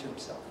loyalty to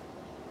himself.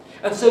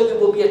 And so there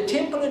will be a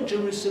temple in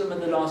Jerusalem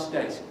in the last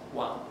days.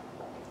 Wow.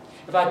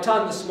 If I had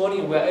time this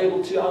morning and we're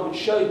able to, I would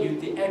show you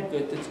the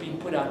advert that's been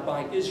put out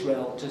by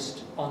Israel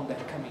just on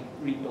that coming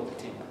rebuilt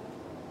temple.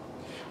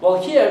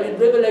 Well, here in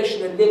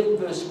Revelation 11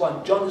 verse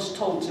 1, John is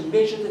told to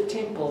measure the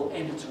temple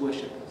and its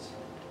worshippers.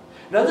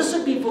 Now this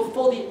would be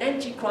before the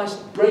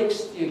Antichrist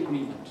breaks the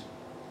agreement.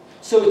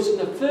 So it's in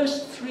the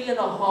first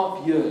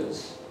 3.5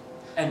 years,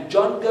 and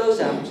John goes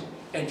out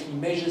and he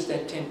measures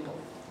that temple.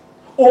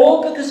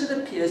 All because it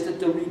appears that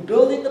the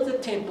rebuilding of the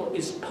temple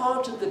is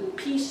part of the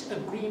peace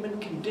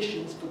agreement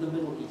conditions for the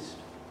Middle East.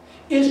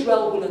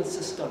 Israel will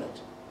insist on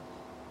it.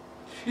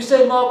 You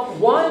say, Mark,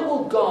 why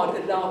will God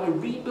allow a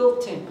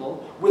rebuilt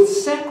temple with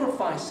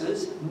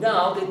sacrifices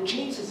now that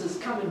Jesus has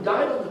come and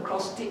died on the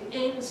cross to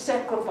end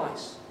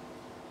sacrifice?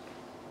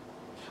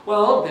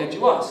 Well, I'm glad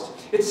you asked.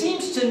 It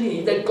seems to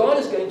me that God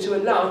is going to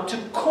allow to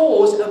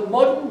cause a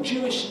modern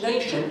Jewish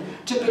nation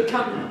to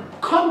become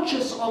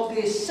conscious of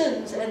their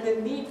sins and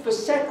the need for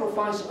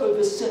sacrifice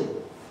over sin.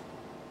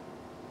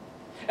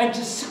 And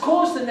to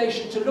cause the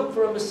nation to look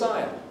for a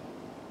Messiah.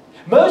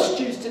 Most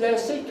Jews today are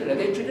secular,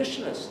 they're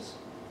traditionalists.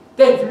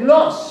 They've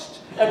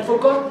lost and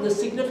forgotten the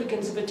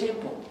significance of a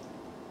temple.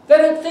 They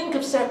don't think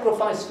of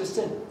sacrifice for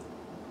sin.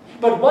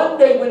 But one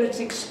day when it's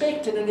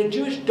expected, and a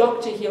Jewish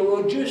doctor here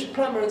or a Jewish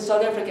plumber in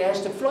South Africa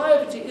has to fly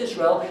over to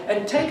Israel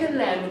and take a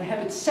lamb and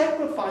have it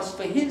sacrificed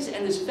for his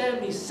and his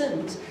family's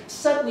sins,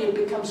 suddenly it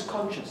becomes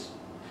conscious.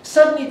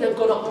 Suddenly they've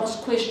got to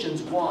ask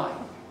questions, why?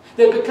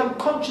 They become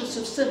conscious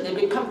of sin, they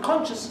become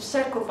conscious of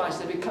sacrifice,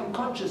 they become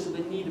conscious of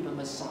the need of a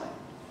Messiah.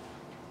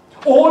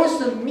 Or as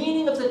the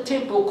meaning of the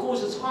temple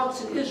causes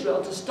hearts in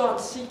Israel to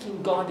start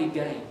seeking God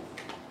again.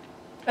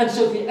 And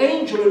so the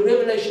angel in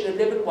Revelation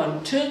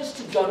 11:1 turns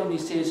to John and he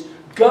says,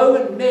 go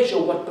and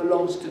measure what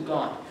belongs to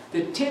God,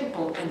 the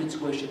temple and its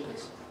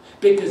worshippers.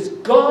 Because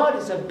God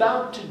is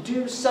about to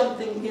do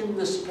something in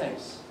this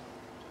place.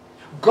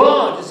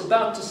 God is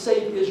about to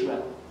save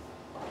Israel.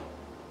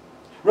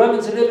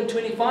 Romans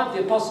 11:25,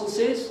 the apostle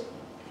says,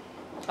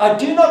 I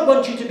do not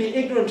want you to be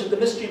ignorant of the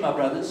mystery, my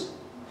brothers,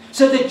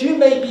 so that you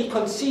may be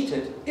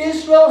conceited.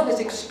 Israel has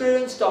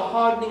experienced a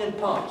hardening in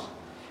part.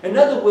 In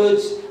other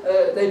words,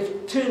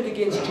 they've turned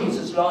against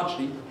Jesus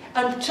largely,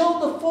 until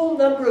the full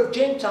number of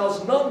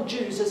Gentiles,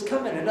 non-Jews, has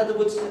come in. In other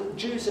words,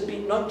 non-Jews have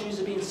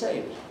been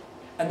saved.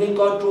 And then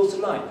God draws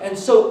the line. And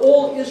so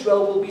all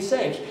Israel will be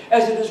saved.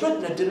 As it is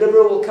written, a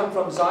deliverer will come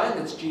from Zion,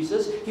 that's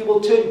Jesus. He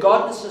will turn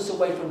godlessness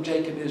away from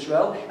Jacob,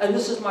 Israel. And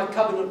this is my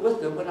covenant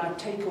with them when I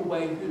take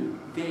away who?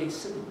 Their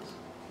sins.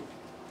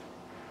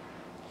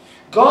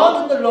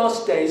 God in the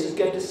last days is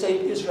going to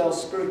save Israel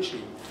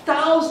spiritually.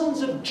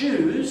 Thousands of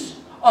Jews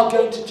are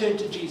going to turn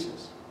to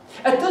Jesus.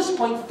 At this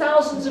point,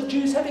 thousands of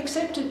Jews have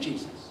accepted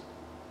Jesus.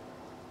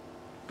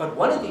 But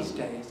one of these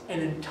days, an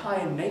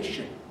entire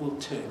nation will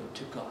turn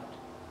to God.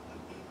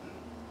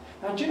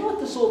 Now, do you know what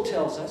this all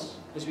tells us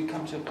as we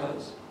come to a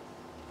close?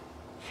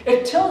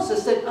 It tells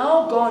us that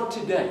our God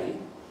today,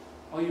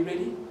 are you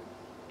ready,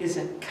 is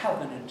a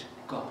covenant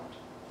God.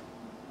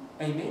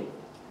 Amen?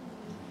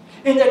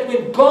 In that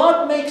when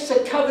God makes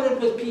a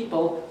covenant with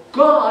people,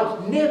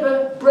 God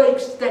never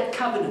breaks that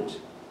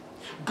covenant.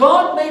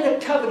 God made a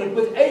covenant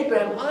with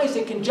Abraham,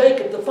 Isaac, and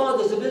Jacob, the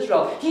fathers of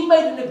Israel. He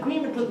made an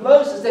agreement with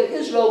Moses that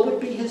Israel would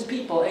be his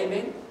people.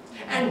 Amen?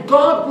 And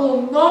God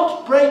will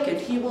not break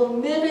it. He will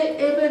never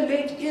ever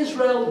let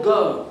Israel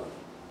go.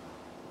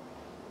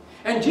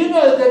 And you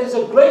know that is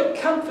a great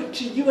comfort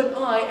to you and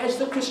I as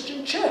the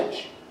Christian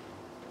church.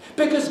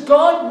 Because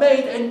God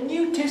made a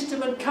New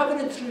Testament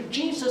covenant through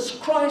Jesus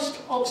Christ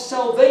of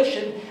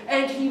salvation,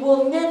 and He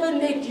will never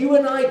let you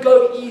and I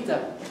go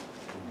either.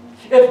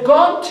 If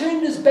God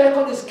turned His back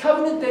on His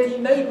covenant that He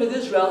made with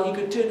Israel, He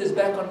could turn His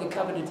back on the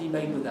covenant He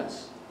made with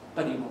us.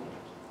 But He won't.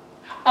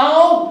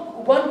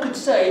 One could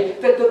say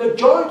that the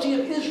majority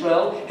of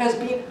Israel has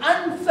been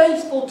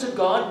unfaithful to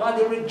God by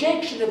the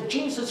rejection of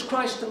Jesus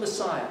Christ the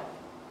Messiah.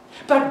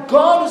 But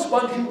God is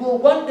one who will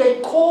one day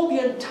call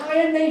the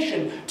entire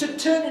nation to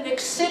turn and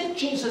accept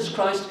Jesus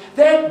Christ.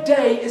 That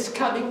day is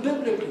coming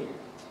biblically.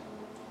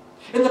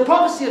 In the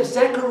prophecy of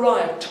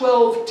Zechariah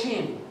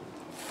 12:10,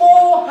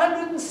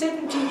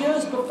 470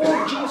 years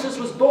before Jesus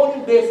was born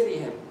in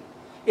Bethlehem,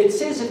 it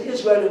says of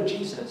Israel and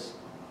Jesus,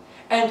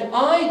 and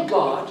I,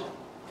 God,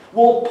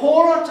 will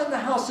pour out on the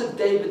house of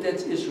David,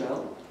 that's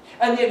Israel,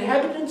 and the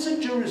inhabitants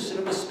of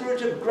Jerusalem a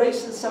spirit of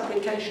grace and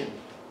supplication.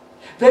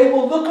 They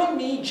will look on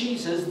me,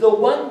 Jesus, the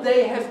one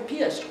they have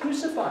pierced,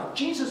 crucified.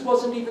 Jesus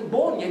wasn't even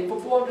born yet for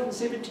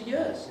 470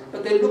 years,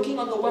 but they're looking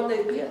on the one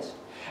they've pierced.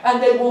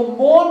 And they will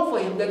mourn for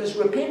him, that is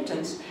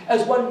repentance,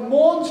 as one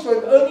mourns for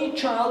an only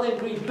child, and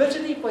grieve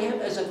bitterly for him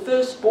as a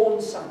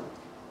firstborn son.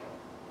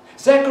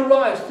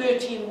 Zechariah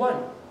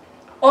 13:1.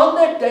 On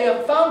that day,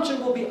 a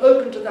fountain will be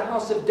opened to the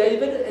house of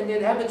David and the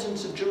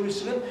inhabitants of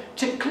Jerusalem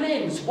to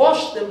cleanse,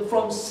 wash them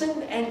from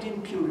sin and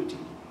impurity.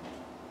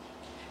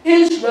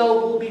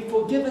 Israel will be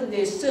forgiven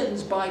their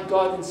sins by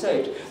God and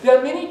saved. There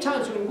are many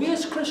times when we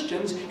as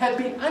Christians have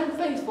been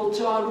unfaithful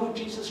to our Lord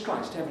Jesus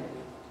Christ, haven't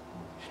we?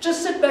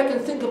 Just sit back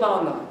and think of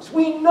our lives.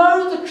 We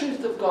know the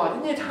truth of God,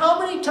 and yet how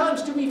many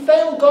times do we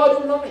fail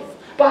God in life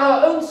by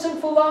our own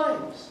sinful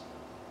lives?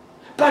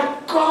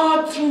 But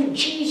God, through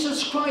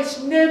Jesus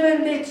Christ,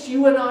 never lets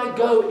you and I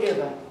go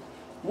ever.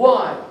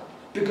 Why?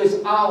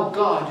 Because our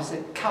God is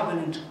a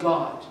covenant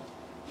God.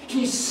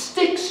 He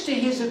sticks to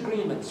His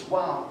agreements.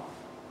 Wow.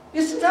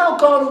 Isn't our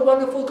God a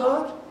wonderful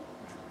God?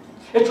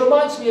 It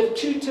reminds me of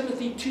 2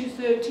 Timothy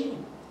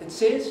 2:13. It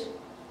says,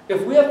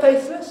 if we are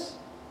faithless,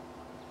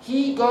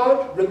 He,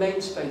 God,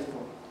 remains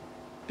faithful,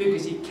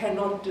 because He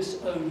cannot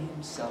disown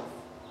Himself.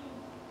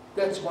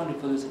 That's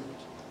wonderful, isn't it?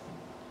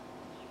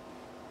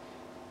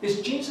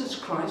 Is Jesus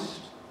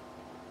Christ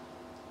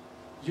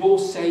your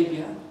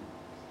Savior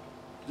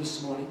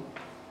this morning?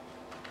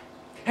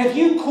 Have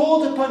you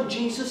called upon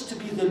Jesus to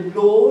be the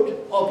Lord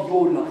of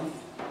your life?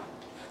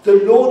 The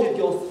Lord of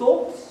your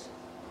thoughts?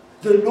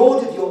 The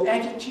Lord of your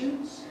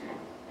attitudes?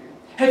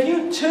 Have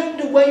you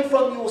turned away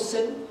from your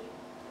sin?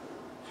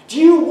 Do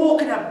you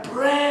walk in a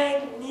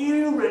brand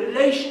new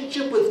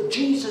relationship with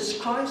Jesus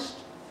Christ?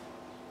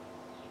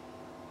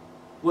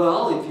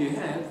 Well, if you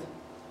have,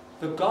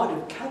 the God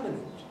of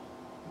covenant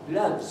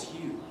loves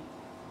you.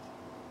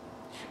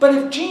 But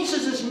if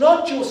Jesus is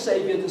not your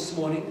Savior this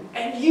morning,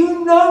 and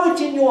you know it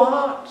in your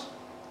heart,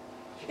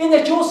 in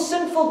that your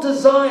sinful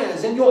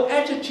desires and your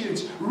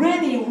attitudes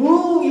really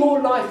rule your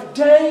life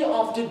day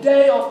after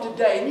day after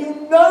day, and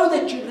you know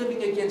that you're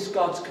living against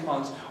God's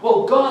commands,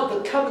 well, God,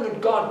 the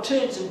covenant God,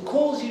 turns and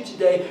calls you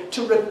today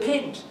to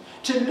repent,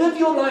 to live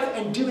your life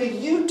and do a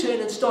U-turn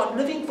and start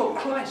living for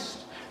Christ,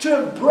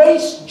 to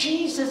embrace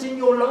Jesus in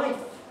your life.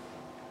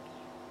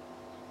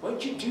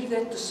 Won't you do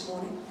that this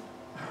morning?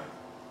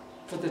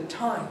 For the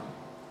time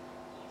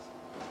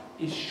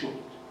is short.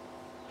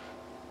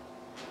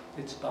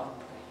 Let's bow and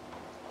pray.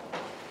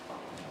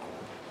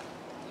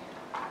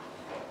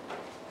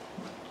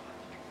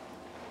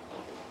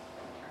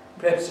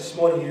 Perhaps this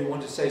morning you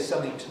want to say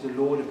something to the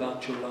Lord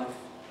about your life.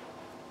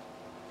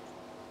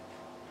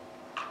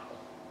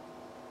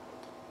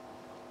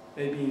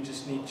 Maybe you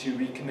just need to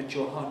recommit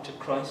your heart to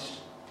Christ.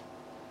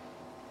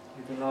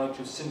 You've allowed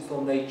your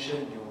sinful nature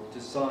and your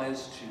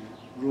desires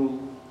to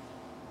rule.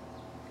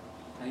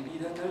 Maybe you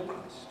don't know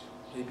Christ.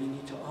 Maybe you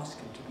need to ask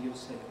Him to be your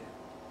Savior.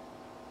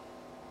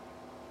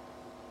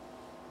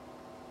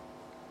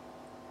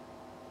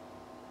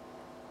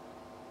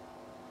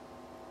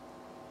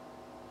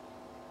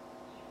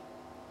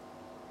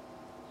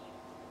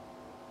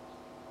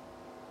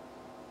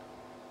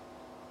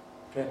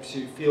 Perhaps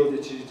you feel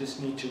that you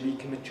just need to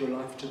recommit your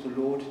life to the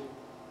Lord.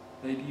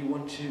 Maybe you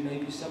want to,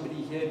 maybe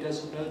somebody here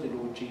doesn't know the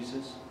Lord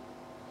Jesus.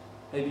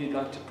 Maybe you'd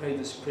like to pray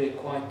this prayer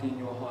quietly in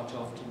your heart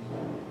after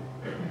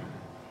me.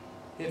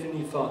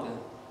 Heavenly Father,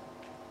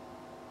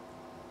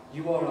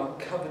 You are our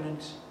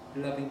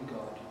covenant-loving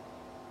God.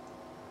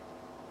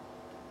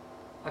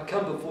 I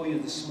come before You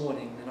this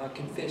morning and I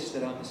confess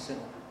that I'm a sinner.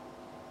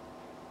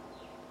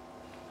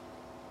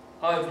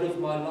 I've lived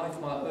my life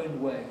my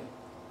own way,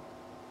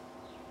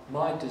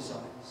 my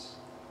desires,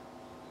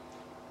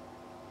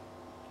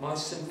 my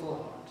sinful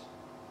heart.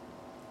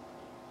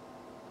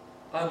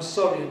 I'm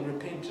sorry and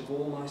repent of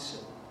all my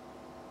sin.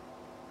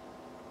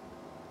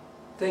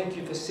 Thank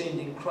You for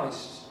sending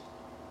Christ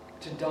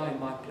to die in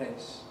my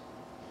place.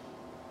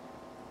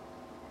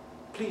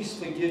 Please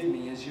forgive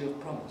me as You have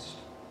promised.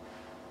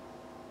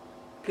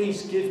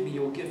 Please give me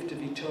Your gift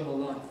of eternal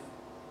life.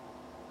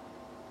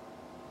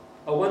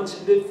 I want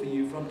to live for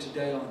You from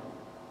today on.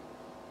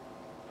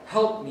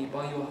 Help me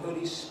by Your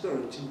Holy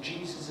Spirit. In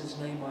Jesus'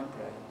 name I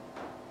pray.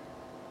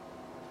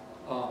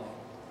 Amen.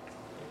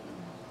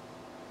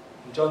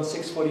 In John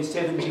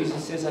 6:47,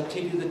 Jesus says, I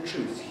tell you the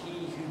truth,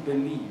 he who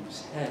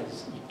believes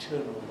has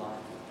eternal life.